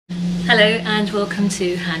Hello and welcome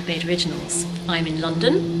to Handmade Originals. I'm in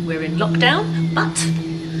London, we're in lockdown, but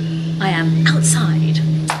I am outside.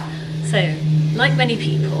 So, like many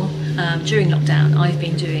people, during lockdown I've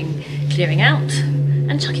been doing clearing out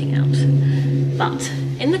and chucking out. But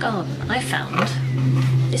in the garden I found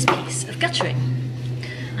this piece of guttering.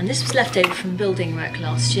 And this was left over from building work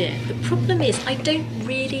last year. The problem is I don't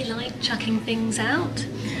really like chucking things out.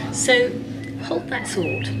 So, hold that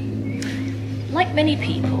thought. Like many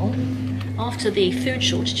people, after the food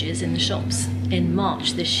shortages in the shops in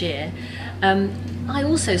March this year, I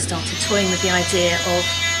also started toying with the idea of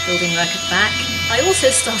building work at the back. I also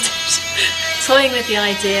started toying with the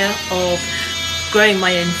idea of growing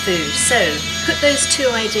my own food. So put those two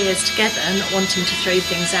ideas together, not wanting to throw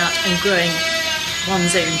things out and growing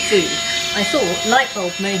one's own food. I thought, light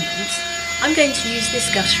bulb moment, I'm going to use this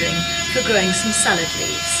guttering for growing some salad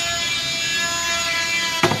leaves.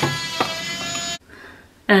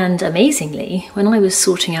 And amazingly, when I was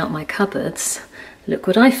sorting out my cupboards, look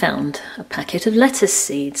what I found, a packet of lettuce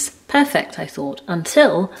seeds. Perfect, I thought,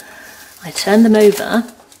 until I turned them over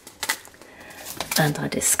and I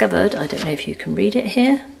discovered, I don't know if you can read it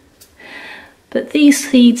here, but these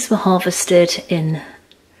seeds were harvested in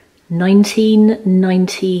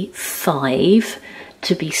 1995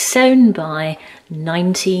 to be sown by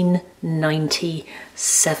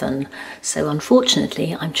 1997. So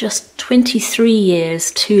unfortunately, I'm just 23 years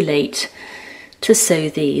too late to sow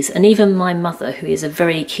these. And even my mother, who is a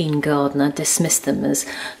very keen gardener, dismissed them as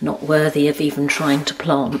not worthy of even trying to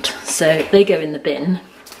plant. So they go in the bin.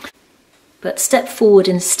 But step forward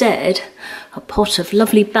instead, a pot of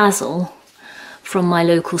lovely basil from my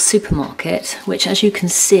local supermarket, which, as you can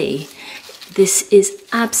see, this is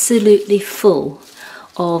absolutely full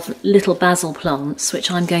of little basil plants,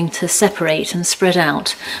 which I'm going to separate and spread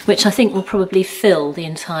out, which I think will probably fill the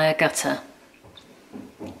entire gutter.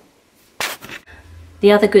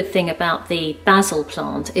 The other good thing about the basil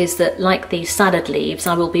plant is that, like the salad leaves,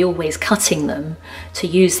 I will be always cutting them to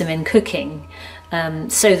use them in cooking,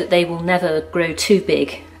 so that they will never grow too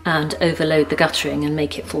big and overload the guttering and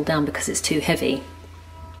make it fall down because it's too heavy.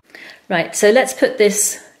 Right, so let's put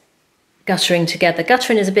this guttering together.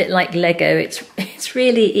 Guttering is a bit like Lego. It's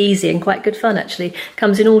really easy and quite good fun actually.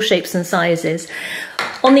 Comes in all shapes and sizes.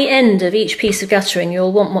 On the end of each piece of guttering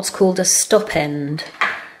you'll want what's called a stop end.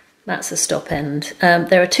 That's a stop end.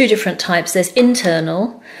 There are two different types. There's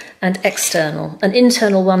internal and external. An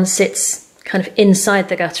internal one sits kind of inside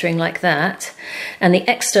the guttering like that, and the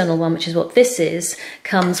external one, which is what this is,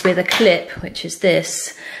 comes with a clip, which is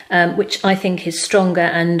this, which I think is stronger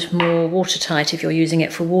and more watertight if you're using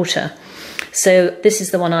it for water. So this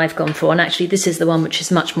is the one I've gone for, and actually this is the one which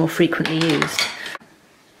is much more frequently used.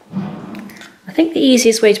 I think the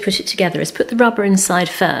easiest way to put it together is put the rubber inside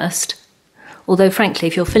first, although frankly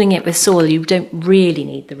if you're filling it with soil you don't really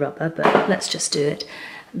need the rubber, but let's just do it.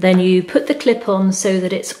 Then you put the clip on so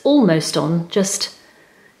that it's almost on, just,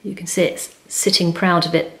 you can see it's sitting proud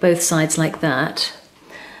of it both sides like that.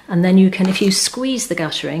 And then you can, if you squeeze the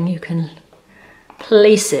guttering, you can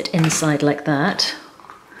place it inside like that,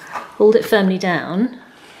 hold it firmly down,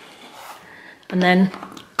 and then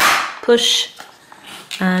push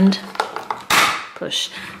and push.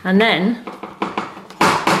 And then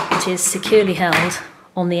it is securely held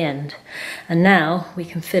on the end. And now we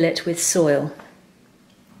can fill it with soil.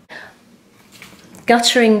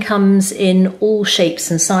 Guttering comes in all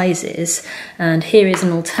shapes and sizes, and here is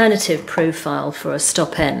an alternative profile for a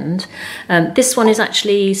stop end. This one is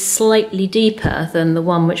actually slightly deeper than the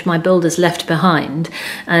one which my builders left behind,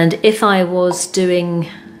 and if I was doing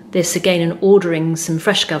this again and ordering some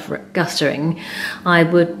fresh guttering, I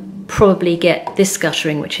would probably get this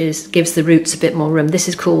guttering, which gives the roots a bit more room. This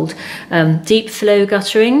is called deep flow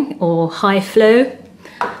guttering or high flow.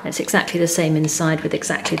 It's exactly the same inside with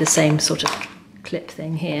exactly the same sort of clip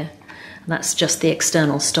thing here, and that's just the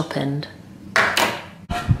external stop end.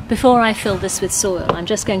 Before I fill this with soil, I'm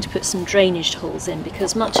just going to put some drainage holes in,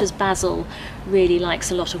 because much as basil really likes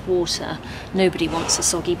a lot of water, nobody wants a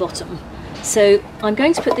soggy bottom. So I'm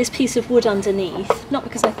going to put this piece of wood underneath, not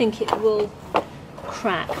because I think it will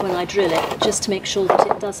crack when I drill it, but just to make sure that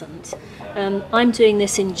it doesn't. I'm doing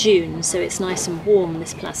this in June, so it's nice and warm,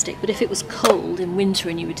 this plastic, but if it was cold in winter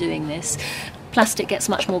and you were doing this, plastic gets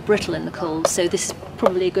much more brittle in the cold, so this is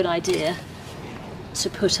probably a good idea to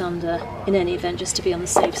put under in any event, just to be on the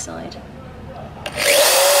safe side.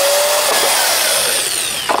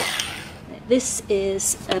 This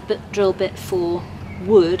is a drill bit for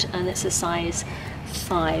wood, and it's a size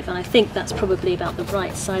 5, and I think that's probably about the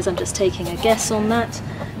right size. I'm just taking a guess on that,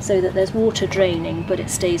 so that there's water draining but it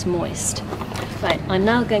stays moist. Right, I'm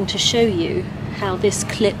now going to show you how this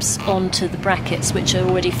clips onto the brackets which are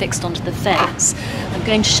already fixed onto the fence. I'm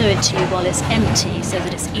going to show it to you while it's empty so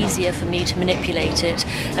that it's easier for me to manipulate it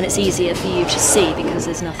and it's easier for you to see because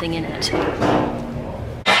there's nothing in it.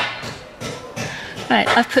 Right,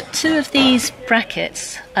 I've put 2 of these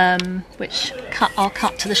brackets which are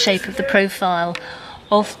cut to the shape of the profile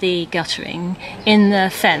of the guttering in the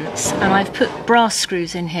fence, and I've put brass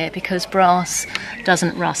screws in here because brass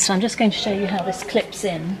doesn't rust. So I'm just going to show you how this clips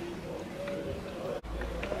in.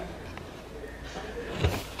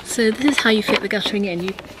 So this is how you fit the guttering in.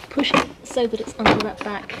 You push it so that it's under that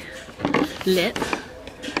back lip.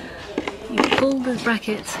 You pull the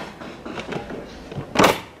bracket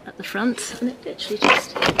at the front and it literally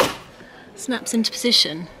just snaps into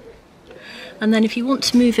position. And then if you want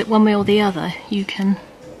to move it one way or the other, you can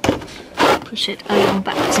push it along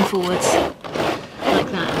backwards and forwards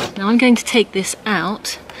like that. Now I'm going to take this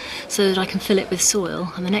out so that I can fill it with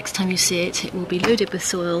soil, and the next time you see it, it will be loaded with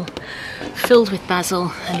soil, filled with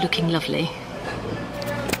basil and looking lovely.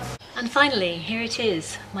 And finally, here it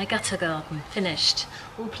is, my gutter garden, finished,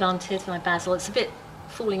 all planted, my basil. It's a bit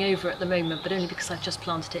falling over at the moment, but only because I've just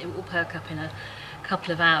planted it. It will perk up in a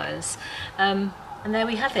couple of hours. And there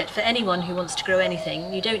we have it. For anyone who wants to grow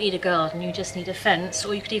anything, you don't need a garden, you just need a fence,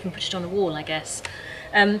 or you could even put it on a wall, I guess.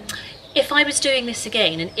 If I was doing this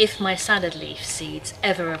again, and if my salad leaf seeds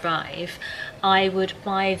ever arrive, I would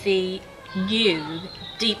buy the new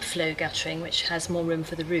deep flow guttering, which has more room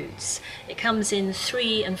for the roots. It comes in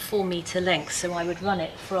 3 and 4 metre lengths, so I would run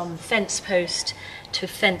it from fence post to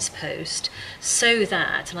fence post, so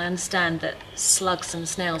that, and I understand that slugs and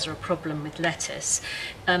snails are a problem with lettuce,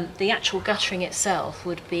 the actual guttering itself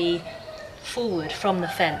would be forward from the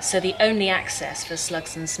fence, so the only access for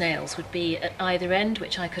slugs and snails would be at either end,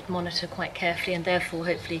 which I could monitor quite carefully and therefore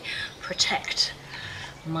hopefully protect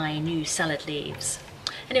my new salad leaves.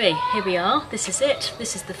 Anyway, here we are, this is it,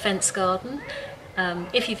 this is the fence garden.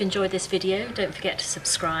 If you've enjoyed this video, don't forget to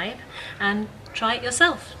subscribe and try it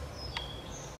yourself.